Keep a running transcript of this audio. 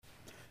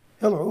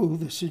Hello,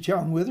 this is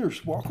John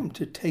Withers. Welcome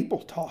to Table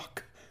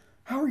Talk.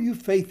 How are you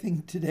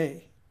faithing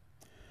today?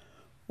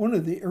 One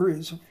of the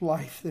areas of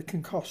life that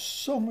can cause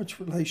so much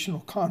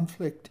relational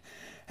conflict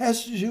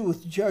has to do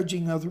with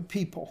judging other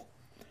people.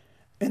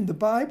 And the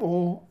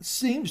Bible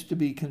seems to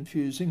be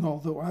confusing,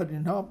 although I do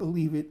not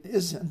believe it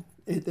isn't,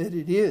 that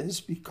it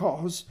is,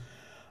 because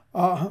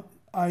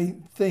I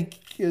think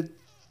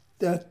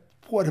that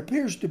what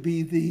appears to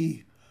be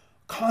the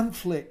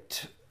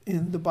conflict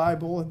in the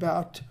Bible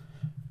about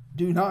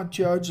do not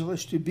judge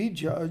lest you be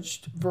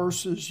judged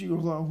versus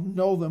you'll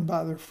know them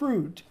by their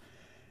fruit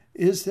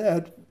is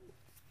that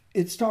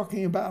it's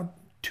talking about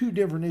two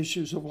different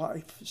issues of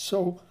life.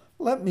 So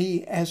let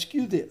me ask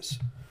you this.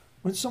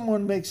 When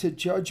someone makes a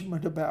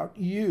judgment about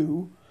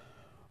you,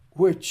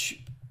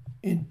 which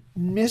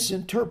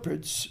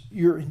misinterprets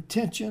your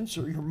intentions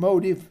or your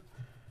motive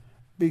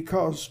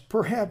because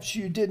perhaps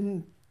you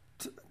didn't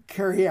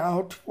carry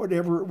out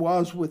whatever it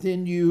was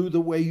within you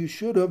the way you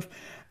should have,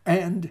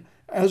 and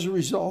as a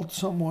result,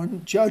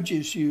 someone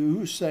judges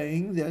you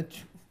saying that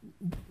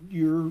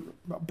you're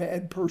a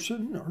bad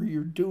person or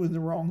you're doing the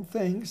wrong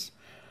things.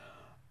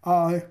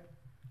 How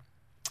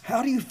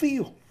do you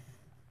feel?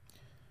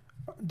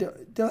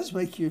 It does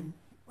make you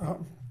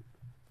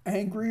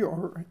angry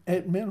or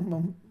at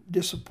minimum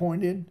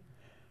disappointed,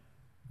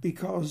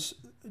 because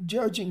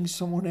judging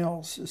someone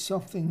else is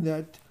something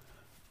that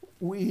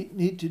we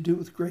need to do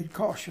with great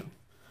caution.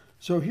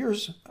 So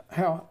here's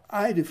how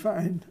I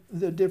define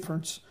the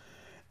difference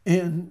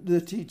in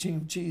the teaching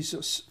of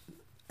Jesus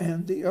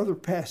and the other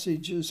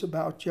passages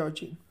about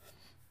judging.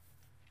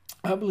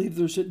 I believe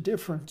there's a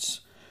difference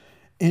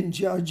in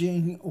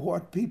judging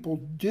what people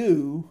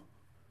do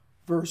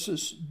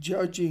versus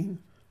judging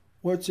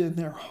what's in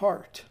their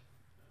heart,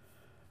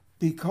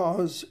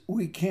 because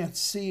we can't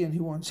see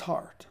anyone's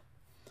heart.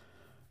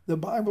 The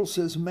Bible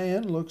says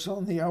man looks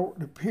on the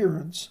outward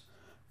appearance,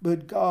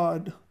 but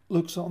God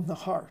looks on the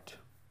heart.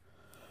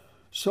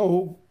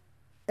 So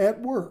at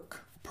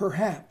work,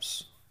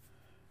 perhaps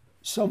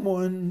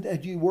someone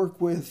that you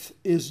work with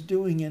is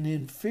doing an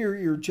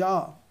inferior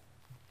job,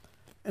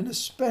 and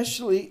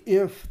especially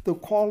if the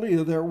quality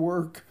of their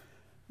work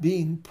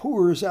being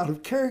poor is out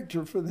of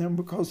character for them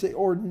because they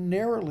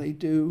ordinarily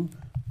do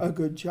a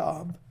good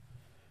job,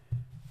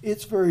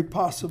 it's very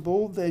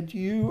possible that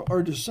you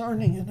are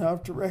discerning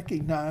enough to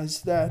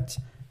recognize that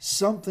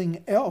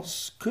something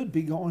else could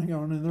be going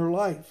on in their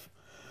life.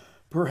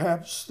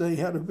 Perhaps they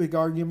had a big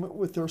argument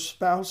with their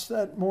spouse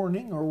that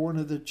morning, or one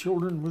of the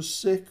children was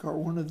sick, or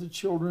one of the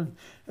children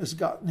has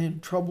gotten in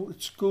trouble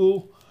at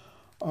school,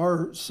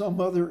 or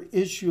some other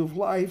issue of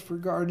life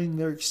regarding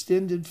their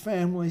extended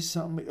family.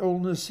 Some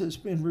illness has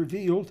been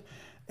revealed,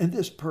 and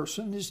this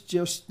person is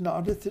just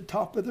not at the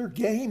top of their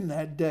game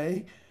that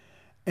day.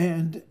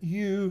 And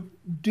you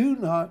do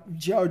not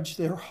judge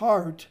their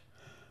heart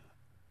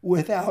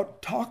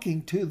without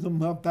talking to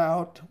them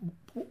about,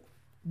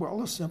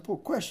 well, a simple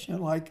question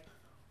like,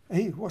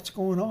 hey, what's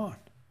going on?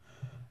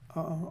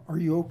 Are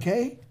you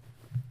okay?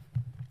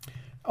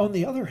 On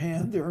the other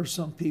hand, there are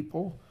some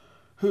people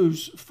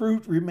whose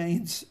fruit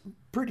remains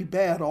pretty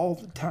bad all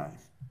the time.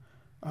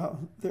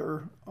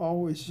 They're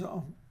always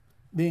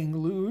being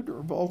lewd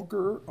or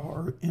vulgar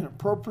or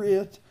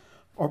inappropriate,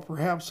 or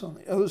perhaps on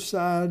the other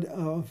side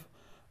of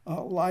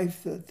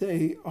life that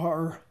they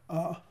are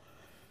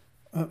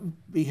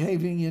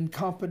behaving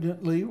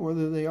incompetently,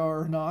 whether they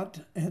are or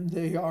not, and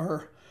they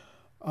are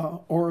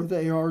or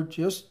they are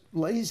just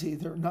lazy.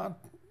 They're not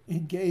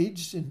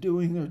engaged in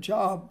doing their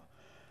job.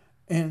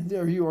 And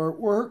there you are at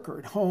work or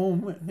at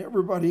home, and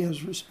everybody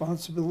has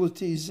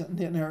responsibilities, and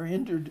in our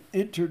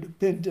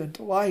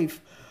interdependent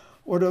life,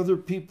 what other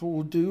people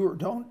will do or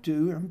don't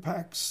do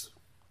impacts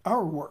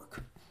our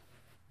work.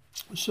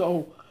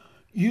 So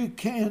you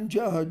can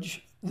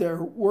judge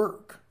their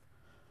work,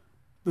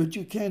 but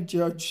you can't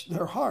judge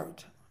their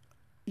heart.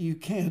 You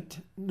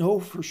can't know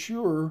for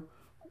sure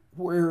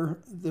where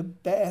the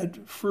bad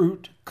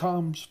fruit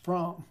comes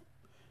from.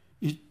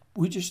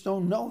 We just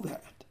don't know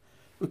that,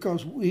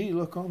 because we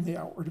look on the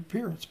outward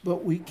appearance,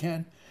 but we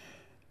can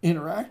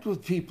interact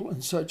with people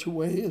in such a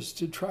way as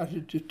to try to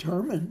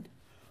determine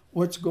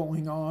what's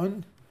going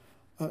on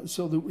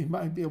so that we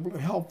might be able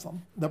to help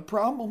them. The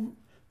problem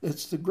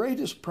that's the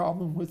greatest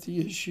problem with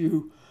the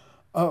issue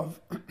of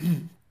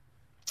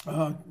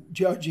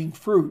judging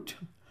fruit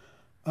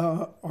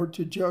or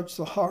to judge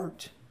the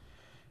heart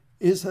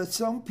is that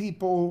some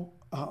people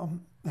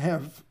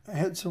have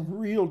had some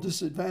real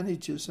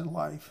disadvantages in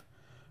life,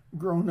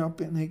 grown up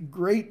in a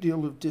great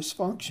deal of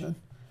dysfunction,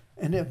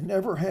 and have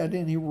never had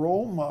any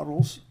role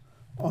models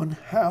on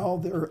how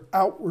their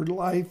outward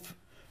life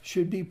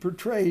should be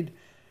portrayed.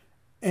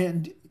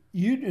 And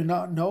you do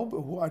not know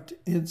but what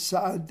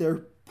inside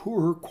their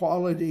poor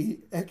quality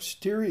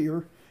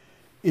exterior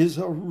is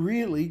a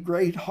really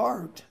great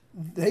heart.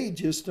 They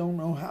just don't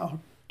know how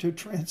to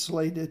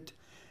translate it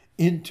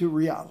into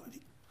reality.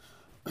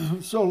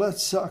 So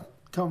let's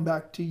come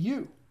back to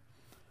you.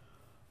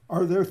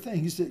 Are there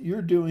things that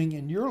you're doing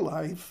in your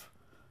life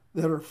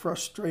that are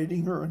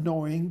frustrating or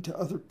annoying to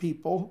other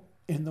people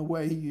in the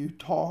way you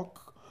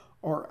talk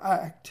or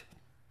act.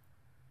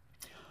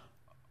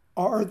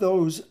 Are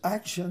those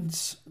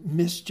actions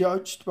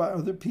misjudged by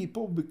other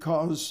people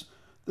because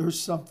there's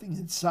something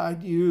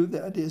inside you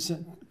that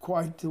isn't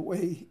quite the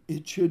way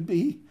it should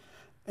be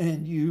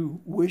and you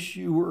wish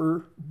you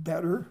were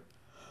better?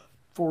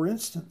 For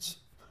instance,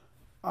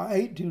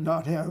 I do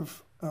not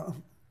have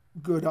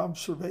good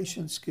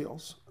observation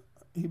skills.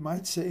 You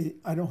might say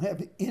I don't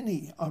have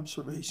any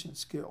observation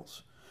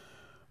skills.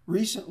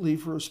 Recently,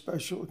 for a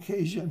special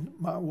occasion,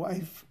 my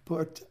wife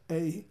put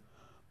a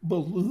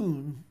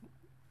balloon,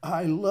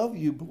 I love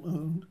you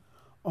balloon,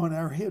 on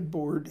our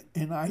headboard,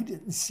 and I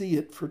didn't see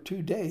it for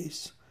 2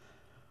 days.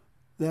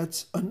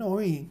 That's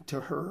annoying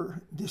to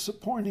her,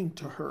 disappointing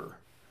to her.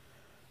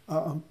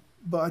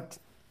 But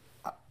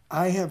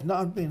I have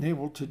not been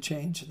able to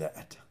change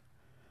that.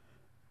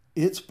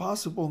 It's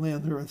possible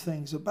then there are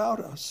things about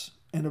us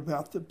and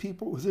about the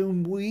people with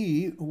whom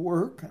we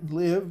work and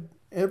live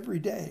every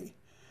day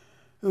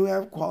who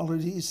have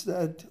qualities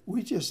that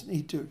we just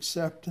need to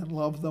accept and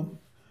love them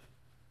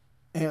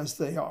as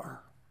they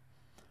are.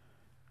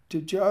 To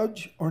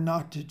judge or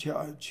not to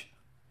judge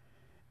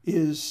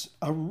is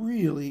a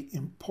really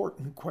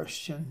important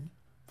question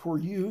for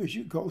you as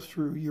you go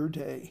through your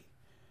day.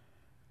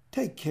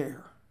 Take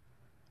care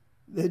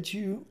that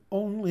you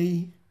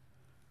only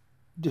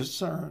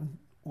discern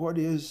what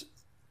is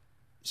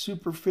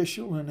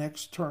superficial and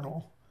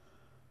external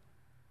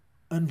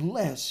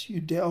unless you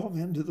delve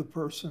into the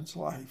person's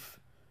life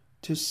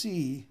to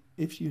see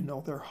if you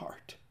know their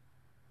heart.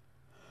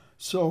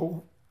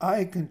 So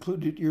I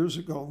concluded years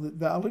ago that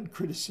valid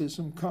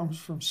criticism comes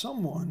from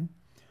someone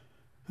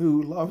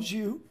who loves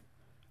you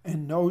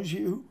and knows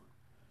you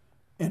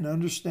and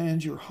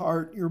understands your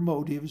heart, your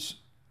motives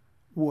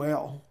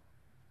well,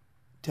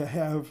 to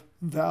have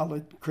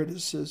valid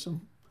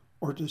criticism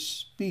or to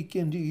speak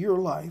into your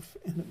life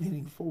in a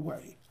meaningful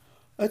way.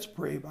 Let's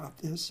pray about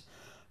this.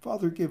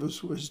 Father, give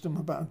us wisdom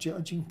about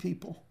judging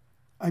people.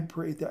 I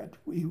pray that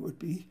we would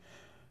be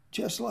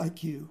just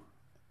like you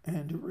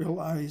and to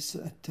realize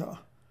that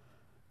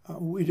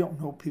we don't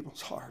know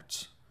people's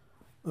hearts.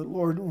 But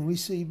Lord, when we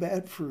see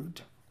bad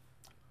fruit,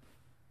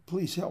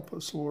 please help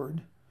us,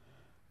 Lord,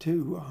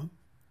 to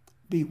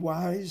be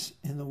wise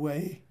in the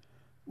way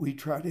we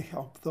try to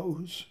help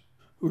those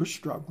who are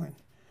struggling.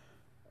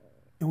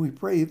 And we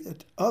pray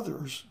that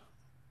others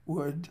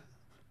would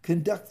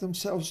conduct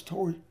themselves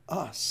toward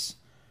us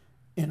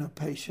in a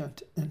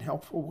patient and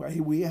helpful way.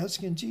 We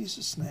ask in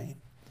Jesus' name.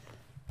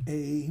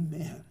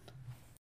 Amen.